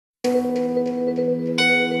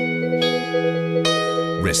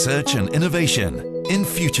research and innovation in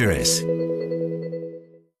Futuris.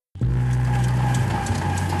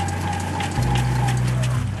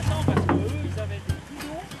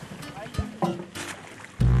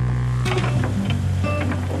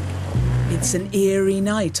 It's an eerie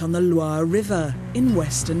night on the Loire River in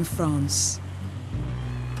western France.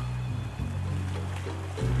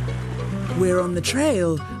 We're on the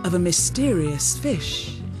trail of a mysterious fish.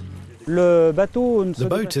 The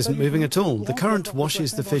boat isn't moving at all. The current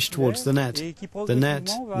washes the fish towards the net. The net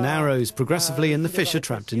narrows progressively and the fish are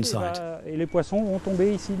trapped inside.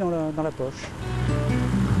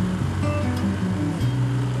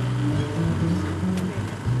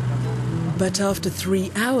 But after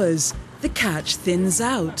 3 hours, the catch thins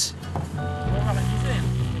out.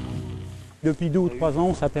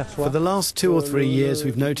 For the last 2 or 3 years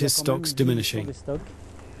we've noticed stocks diminishing.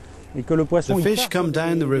 The fish come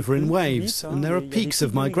down the river in waves and there are peaks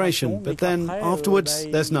of migration, but then afterwards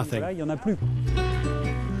there's nothing.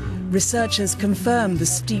 Researchers confirm the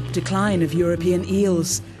steep decline of European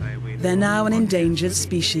eels. They're now an endangered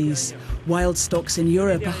species. Wild stocks in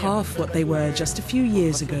Europe are half what they were just a few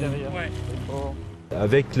years ago.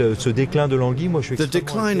 The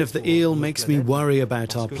decline of the eel makes me worry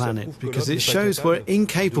about our planet because it shows we're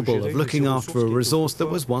incapable of looking after a resource that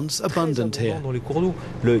was once abundant here.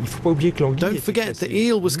 Don't forget, the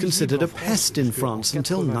eel was considered a pest in France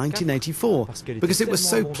until 1984 because it was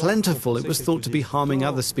so plentiful it was thought to be harming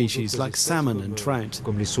other species like salmon and trout.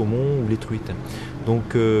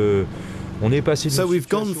 So we've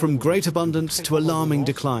gone from great abundance to alarming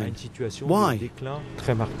decline. Why?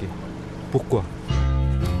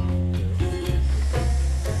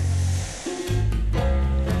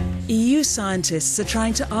 EU scientists are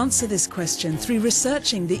trying to answer this question through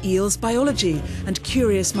researching the eel's biology and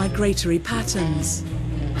curious migratory patterns.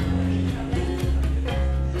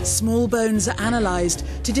 Small bones are analysed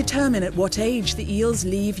to determine at what age the eels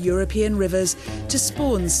leave European rivers to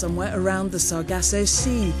spawn somewhere around the Sargasso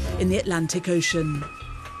Sea in the Atlantic Ocean.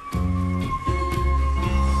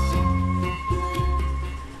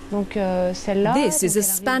 This is a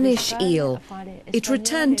Spanish eel. It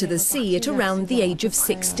returned to the sea at around the age of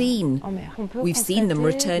 16. We've seen them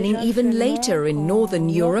returning even later in northern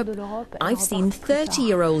Europe. I've seen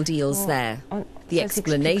 30-year-old eels there. The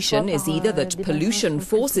explanation is either that pollution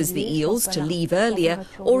forces the eels to leave earlier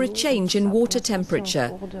or a change in water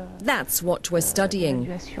temperature. That's what we're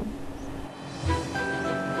studying.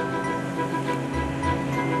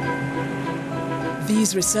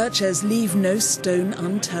 These researchers leave no stone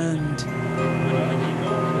unturned.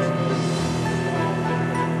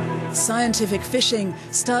 Scientific fishing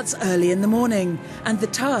starts early in the morning, and the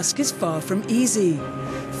task is far from easy.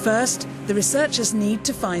 First, the researchers need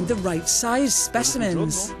to find the right size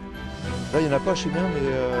specimens. Là, il n'y en a pas, je sais bien, mais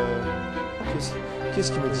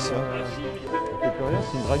qu'est-ce qui m'a dit ça?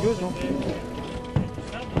 C'est une dragueuse, non?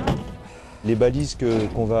 Les balises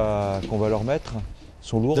qu'on va leur mettre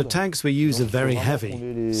sont lourdes. The tags we use are very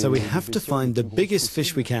heavy, so we have to find the biggest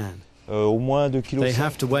fish we can. They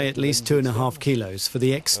have to weigh at least 2.5 kilos for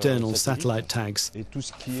the external satellite tags.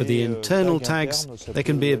 For the internal tags, they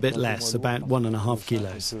can be a bit less, about 1.5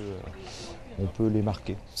 kilos.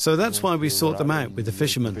 So that's why we sort them out with the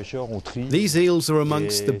fishermen. These eels are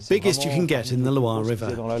amongst the biggest you can get in the Loire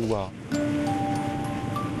River.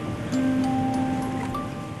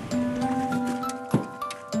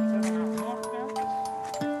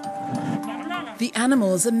 The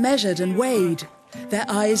animals are measured and weighed. Their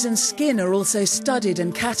eyes and skin are also studied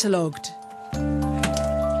and catalogued.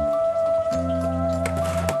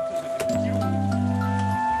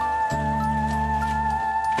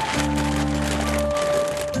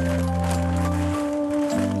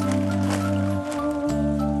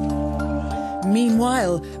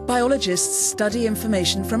 Meanwhile, biologists study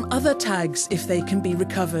information from other tags if they can be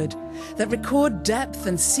recovered, that record depth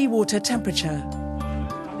and seawater temperature.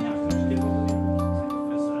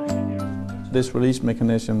 This release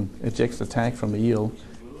mechanism ejects the tag from the eel.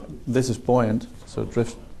 This is buoyant, so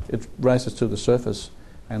it rises to the surface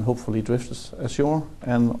and hopefully drifts ashore.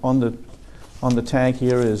 And on the tag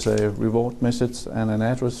here is a reward message and an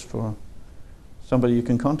address for somebody you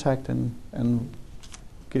can contact and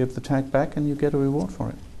give the tag back, and you get a reward for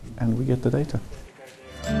it. And we get the data.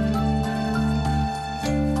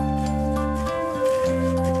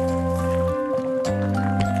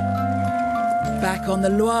 Back on the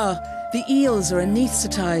Loire, the eels are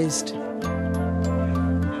anaesthetised.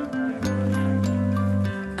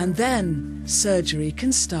 And then surgery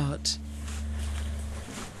can start.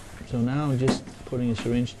 So now I'm just putting a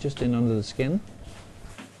syringe just in under the skin.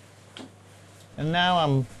 And now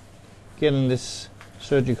I'm getting this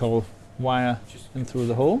surgical wire in through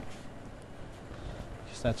the hole,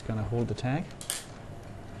 because that's going to hold the tag.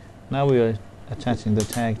 Now we are attaching the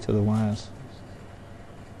tag to the wires.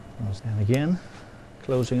 And again,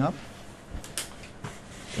 closing up,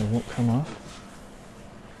 so it won't come off.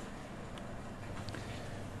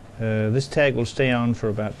 This tag will stay on for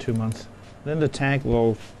about 2 months. Then the tag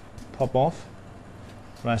will pop off,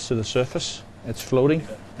 rise to the surface. It's floating,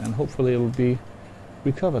 and hopefully it will be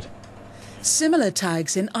recovered. Similar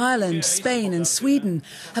tags in Ireland, Spain and Sweden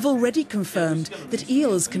have already confirmed that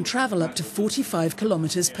eels can travel up to 45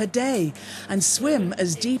 kilometres per day and swim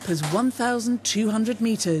as deep as 1,200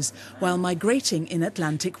 metres while migrating in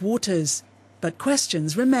Atlantic waters. But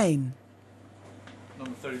questions remain.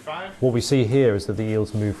 Number 35. What we see here is that the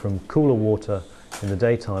eels move from cooler water in the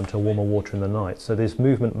daytime to warmer water in the night. So this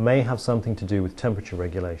movement may have something to do with temperature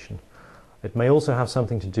regulation. It may also have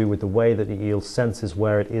something to do with the way that the eel senses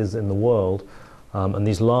where it is in the world, and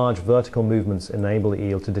these large vertical movements enable the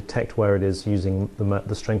eel to detect where it is using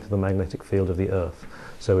the strength of the magnetic field of the Earth.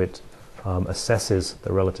 So it assesses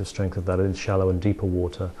the relative strength of that in shallow and deeper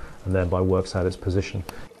water, and thereby works out its position.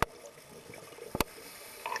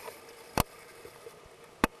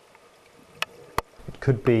 It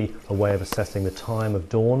could be a way of assessing the time of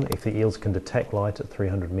dawn if the eels can detect light at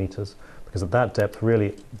 300 meters. Because at that depth,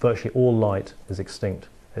 really, virtually all light is extinct.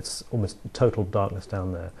 It's almost total darkness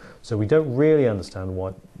down there. So we don't really understand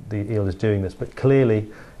why the eel is doing this, but clearly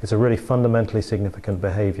it's a really fundamentally significant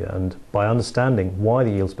behaviour. And by understanding why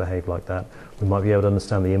the eels behave like that, we might be able to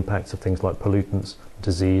understand the impacts of things like pollutants,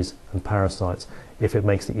 disease and parasites, if it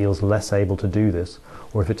makes the eels less able to do this,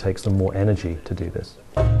 or if it takes them more energy to do this.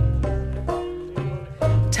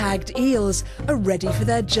 Tagged eels are ready for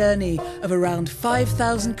their journey of around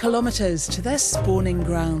 5,000 kilometres to their spawning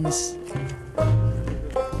grounds.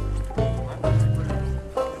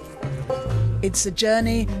 It's a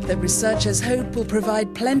journey that researchers hope will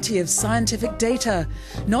provide plenty of scientific data,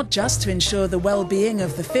 not just to ensure the well-being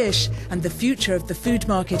of the fish and the future of the food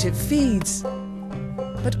market it feeds,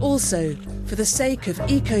 but also for the sake of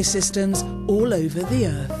ecosystems all over the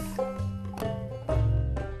Earth.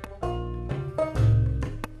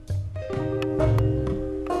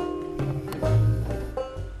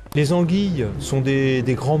 Les anguilles sont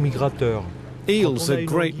des grands migrateurs. Eels are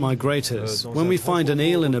great migrators. When we find an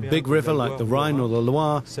eel in a big river like the Rhine or the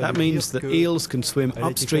Loire, that means that eels can swim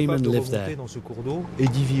upstream and live there.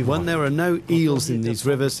 When there are no eels in these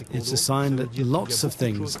rivers, it's a sign that lots of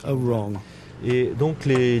things are wrong.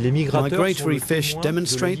 Migratory fish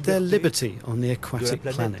demonstrate their liberty on the aquatic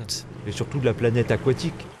planet. Et surtout de la planète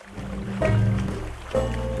aquatique.